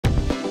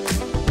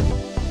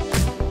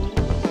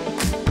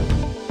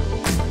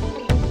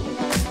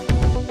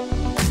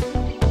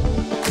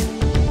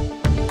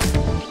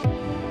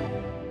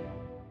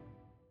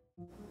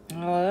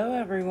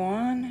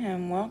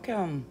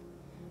welcome.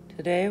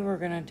 Today we're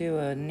going to do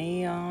a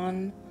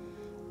neon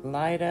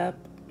light up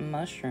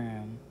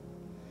mushroom.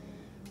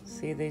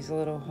 See these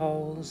little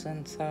holes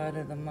inside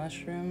of the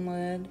mushroom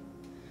lid?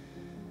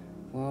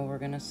 Well, we're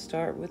going to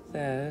start with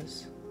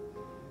those.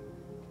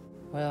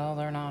 Well,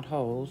 they're not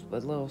holes,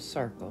 but little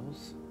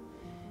circles.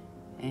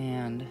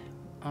 And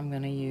I'm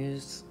going to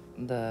use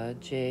the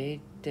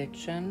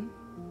JDiction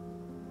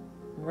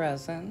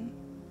Resin,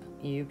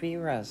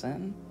 UV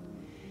resin.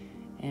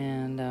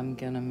 And I'm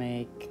going to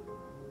make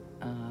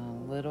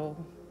little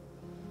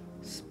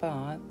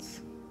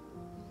spots.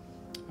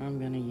 I'm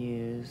going to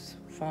use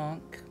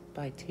Funk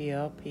by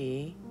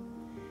TLP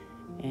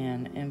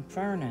and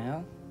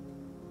Inferno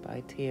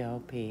by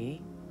TLP.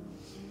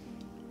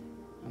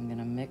 I'm going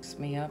to mix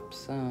me up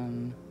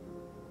some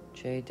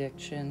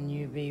JDiction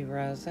UV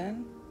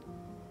resin,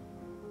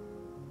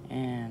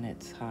 and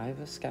it's high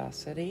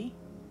viscosity,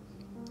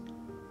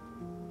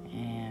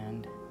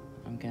 and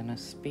I'm going to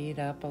speed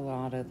up a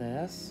lot of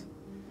this,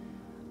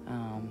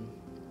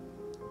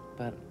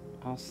 but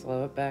I'll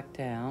slow it back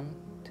down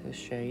to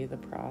show you the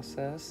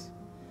process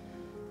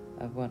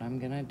of what I'm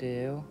going to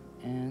do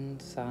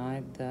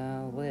inside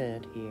the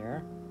lid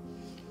here.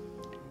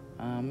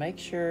 Make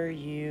sure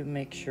you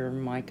mix your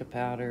mica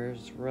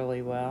powders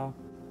really well.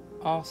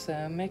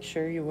 Also, make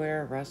sure you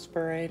wear a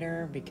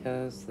respirator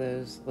because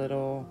those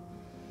little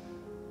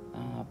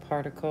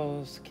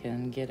particles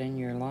can get in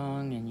your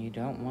lung and you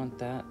don't want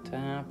that to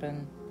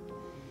happen.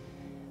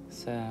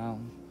 So,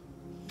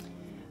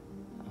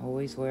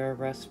 always wear a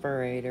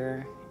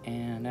respirator,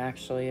 and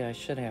actually I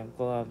should have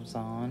gloves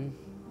on.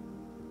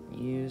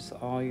 Use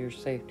all your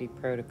safety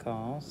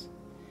protocols.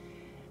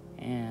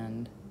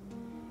 And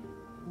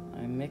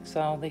I mix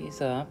all these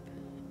up,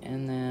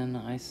 and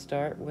then I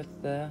start with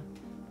the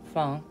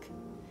Funk,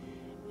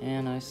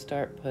 and I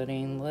start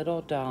putting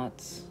little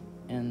dots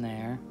in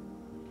there.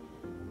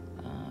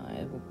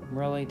 It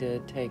really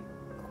did take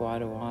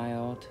quite a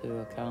while to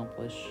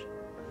accomplish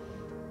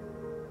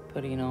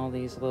putting all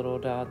these little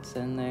dots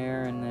in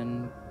there, and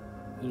then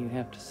you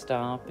have to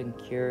stop and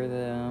cure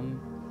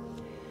them,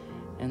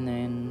 and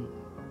then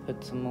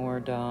put some more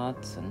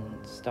dots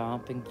and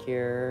stop and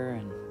cure,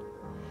 and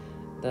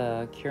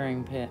the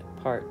curing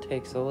part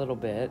takes a little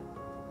bit.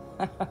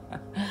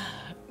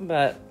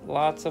 But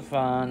lots of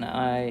fun.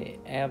 I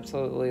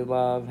absolutely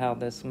love how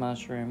this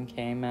mushroom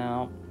came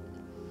out.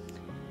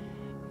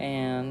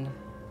 And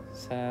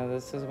so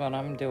this is what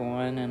I'm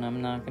doing, and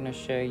I'm not going to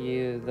show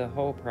you the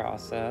whole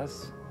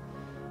process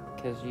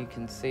because you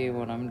can see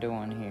what I'm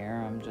doing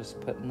here. I'm just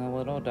putting the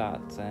little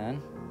dots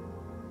in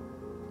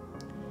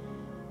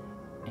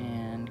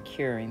and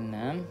curing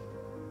them.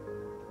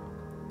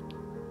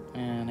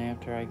 And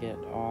after I get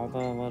all the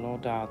little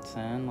dots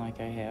in,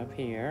 like I have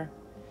here,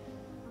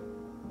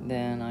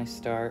 then I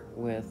start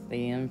with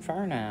the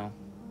Inferno,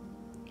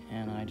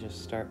 and I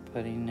just start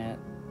putting it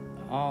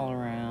all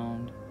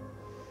around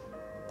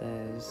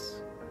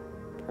those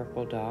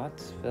purple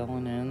dots,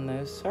 filling in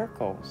those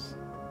circles.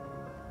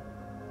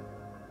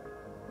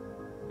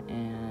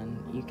 And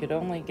you could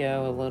only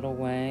go a little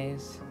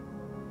ways,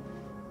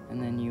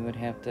 and then you would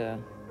have to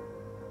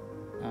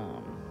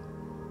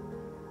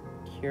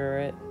cure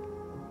it.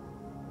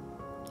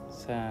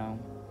 So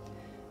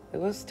it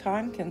was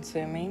time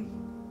consuming,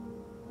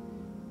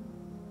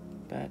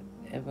 but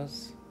it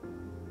was,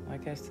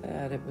 like I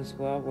said, it was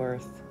well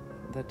worth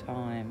the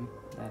time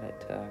that it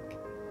took.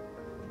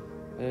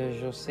 But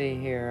as you'll see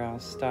here, I'll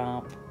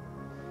stop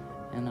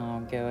and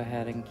I'll go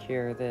ahead and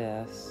cure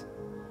this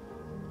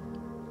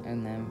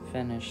and then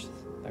finish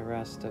the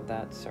rest of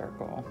that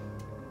circle.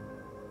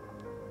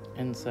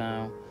 And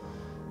so,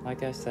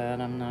 like I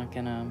said, I'm not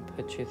gonna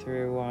put you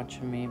through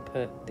watching me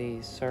put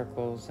these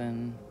circles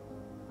in,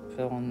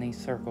 filling these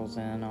circles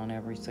in on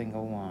every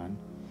single one.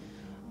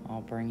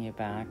 I'll bring you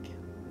back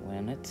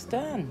when it's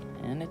done,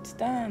 and it's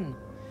done.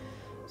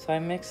 So I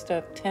mixed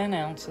up 10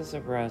 ounces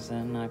of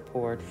resin. I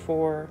poured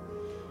 4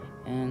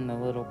 in the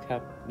little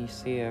cup you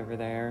see over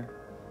there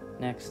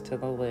next to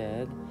the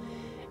lid,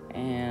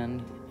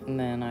 and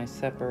then I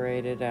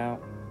separated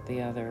out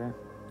the other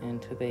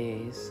into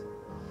these.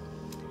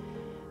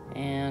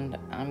 And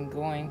I'm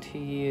going to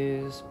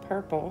use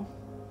purple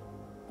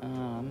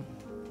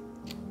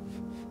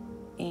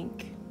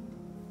ink,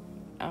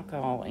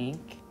 alcohol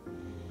ink,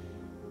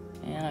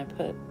 and I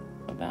put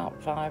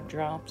about 5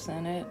 drops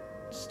in it,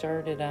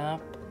 stirred it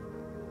up,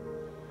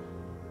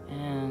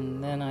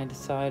 and then I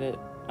decided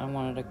I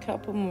wanted a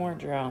couple more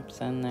drops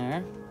in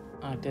there.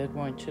 I did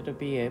want you to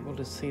be able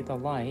to see the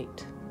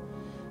light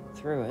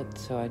through it,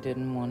 so I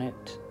didn't want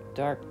it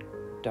dark,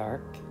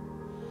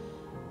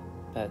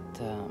 but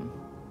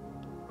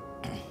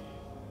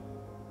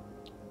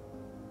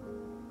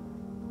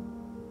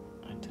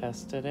I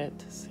tested it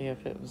to see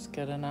if it was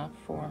good enough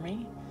for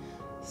me.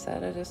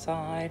 Set it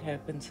aside,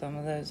 hoping some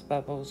of those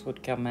bubbles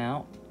would come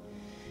out,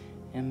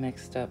 and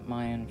mixed up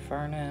my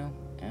Inferno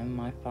and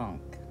my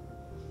Funk.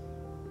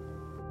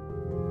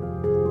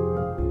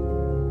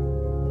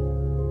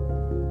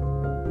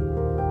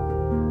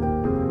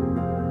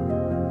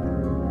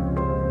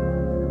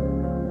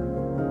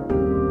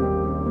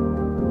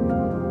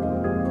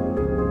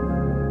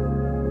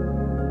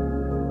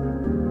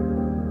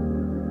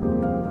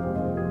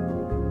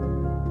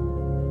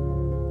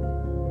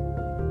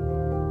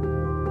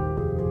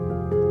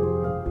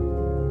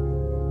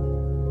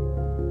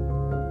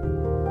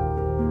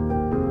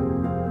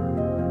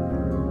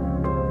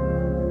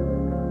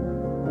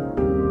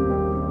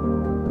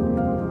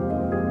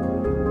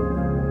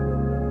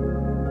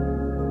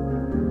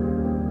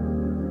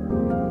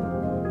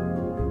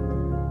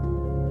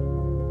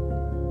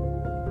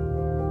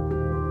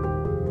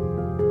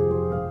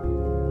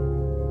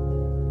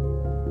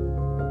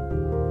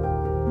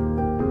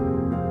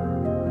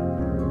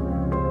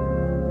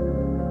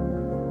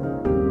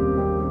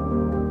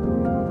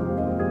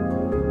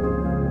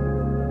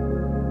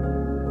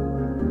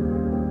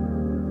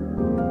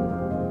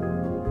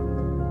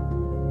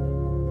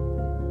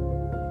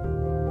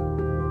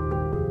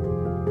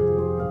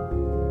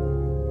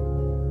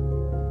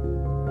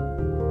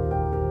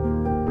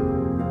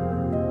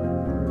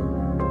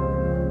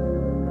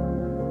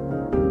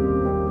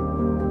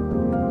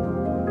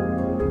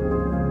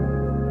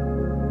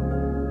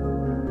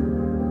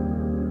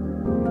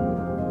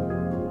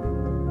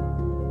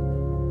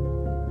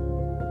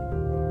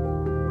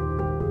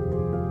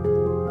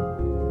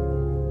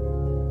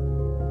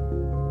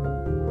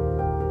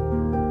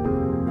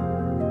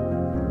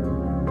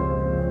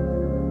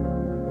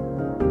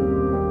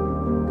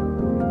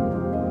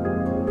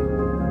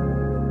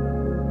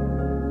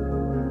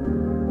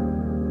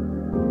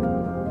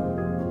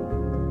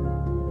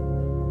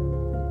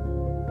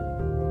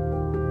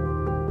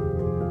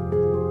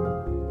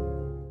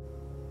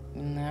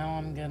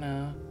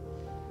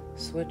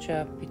 switch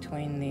up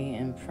between the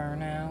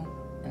Inferno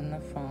and the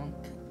Funk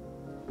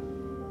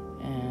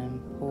and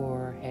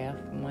pour half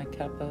of my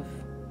cup of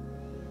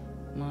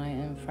my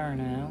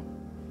Inferno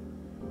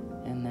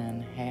and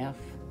then half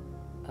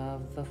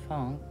of the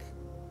Funk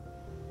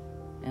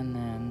and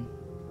then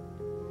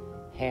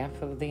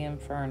half of the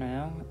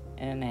Inferno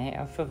and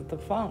half of the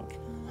Funk.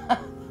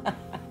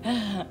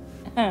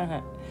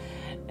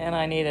 And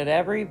I needed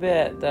every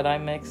bit that I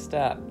mixed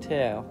up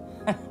too.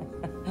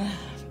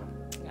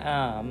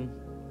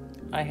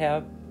 I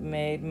have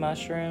made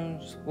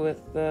mushrooms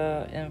with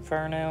the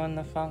Inferno and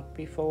the Funk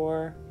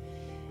before,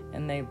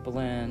 and they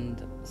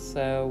blend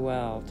so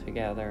well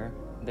together.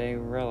 They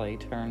really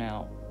turn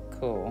out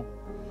cool.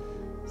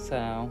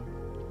 So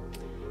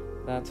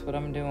that's what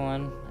I'm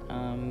doing.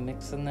 I'm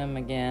mixing them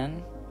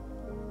again,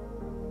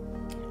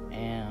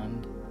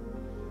 and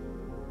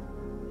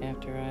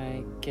after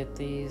I get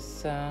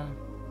these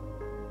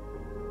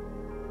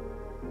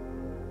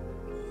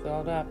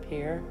filled up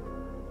here,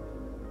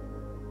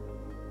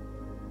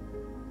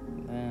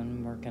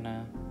 then we're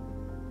gonna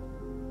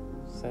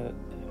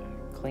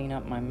clean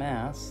up my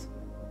mess.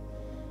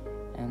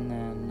 And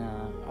then,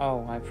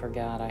 oh, I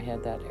forgot I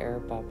had that air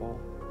bubble.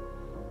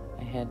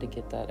 I had to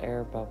get that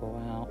air bubble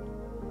out.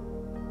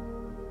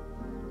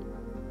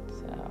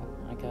 So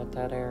I got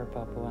that air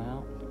bubble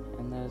out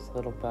and those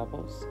little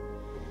bubbles.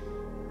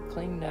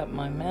 Cleaned up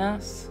my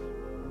mess,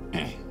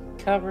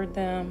 covered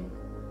them,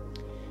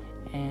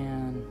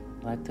 and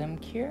let them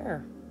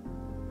cure.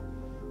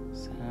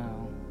 So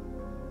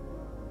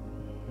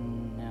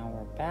now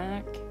we're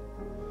back,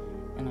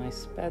 and I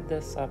sped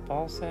this up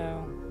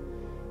also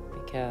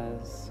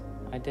because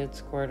I did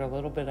squirt a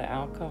little bit of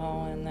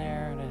alcohol in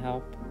there to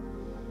help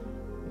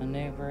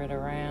maneuver it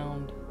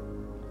around,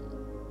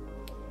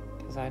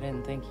 because I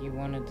didn't think you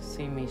wanted to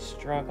see me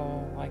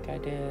struggle like I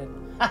did.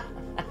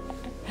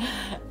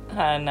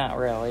 Not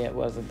really, it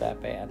wasn't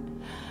that bad.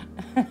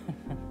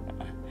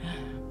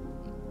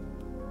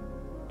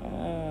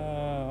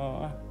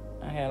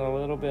 I had a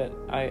little bit,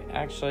 I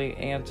actually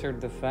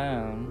answered the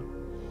phone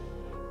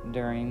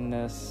during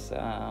this,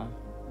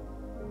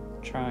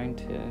 trying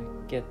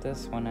to get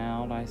this one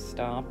out. I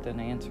stopped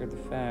and answered the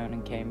phone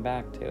and came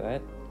back to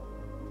it.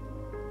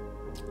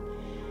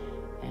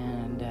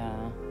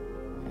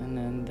 And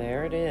then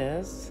there it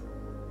is.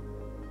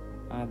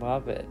 I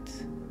love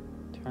it.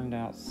 Turned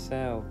out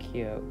so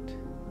cute.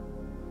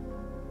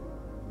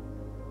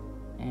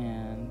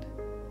 And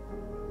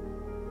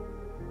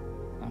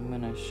I'm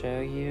gonna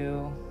show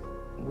you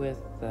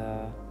with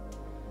the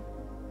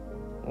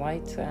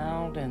lights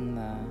out and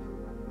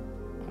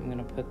I'm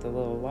gonna put the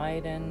little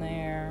light in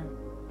there,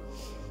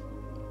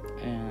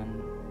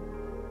 and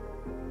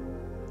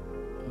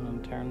I'm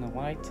gonna turn the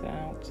lights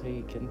out so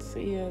you can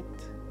see it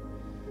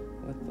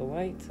with the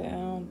lights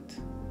out.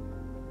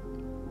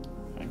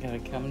 I gotta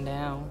come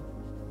down.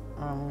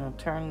 I'm gonna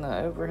turn the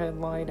overhead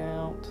light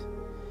out.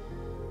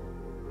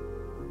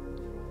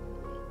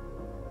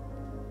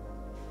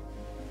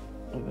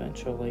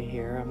 Eventually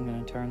here, I'm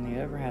gonna turn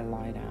the overhead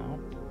light out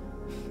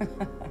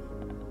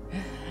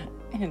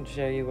and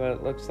show you what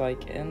it looks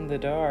like in the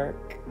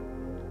dark.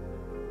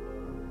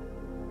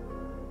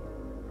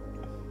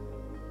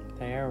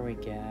 There we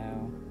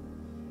go.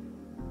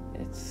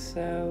 It's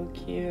so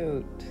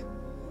cute.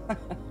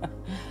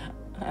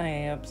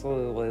 I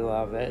absolutely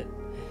love it.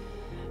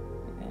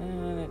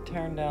 And it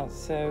turned out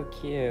so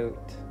cute.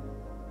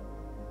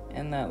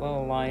 And that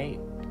little light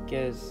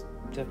gives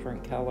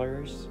different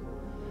colors.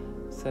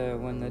 So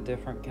when the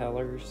different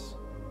colors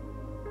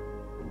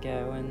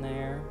go in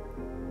there,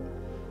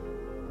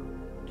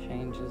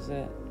 changes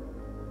it.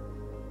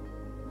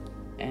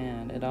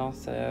 And it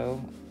also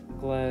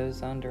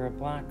glows under a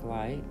black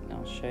light.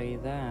 I'll show you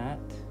that.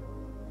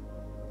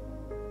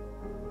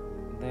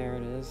 There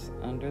it is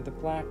under the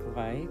black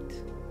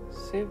light.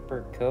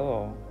 Super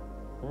cool.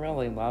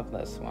 Really love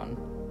this one.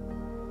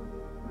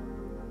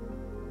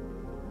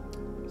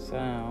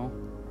 So,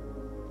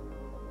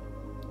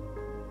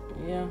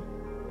 yeah,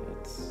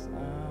 it's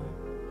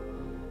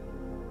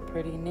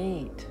pretty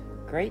neat.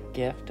 Great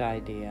gift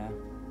idea.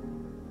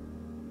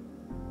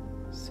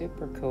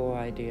 Super cool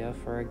idea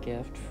for a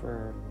gift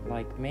for,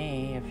 like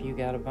me, if you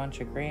got a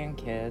bunch of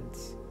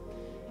grandkids.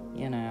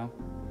 You know,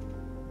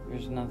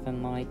 there's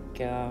nothing like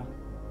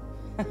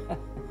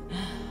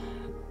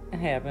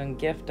having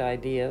gift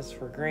ideas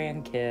for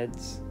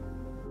grandkids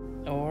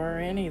or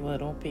any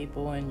little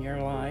people in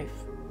your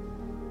life,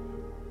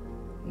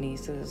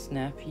 nieces,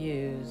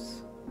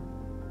 nephews,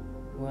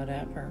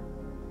 whatever,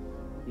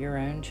 your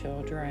own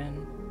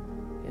children.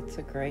 It's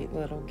a great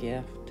little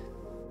gift.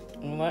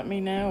 Let me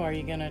know, are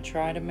you gonna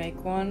try to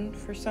make one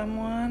for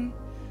someone,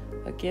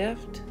 a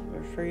gift,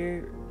 or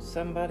for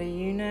somebody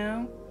you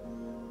know?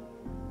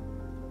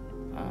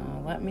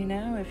 Let me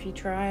know if you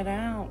try it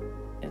out.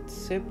 It's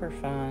super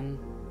fun.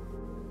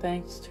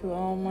 Thanks to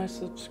all my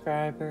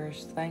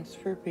subscribers. Thanks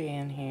for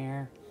being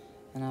here.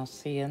 And I'll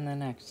see you in the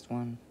next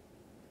one.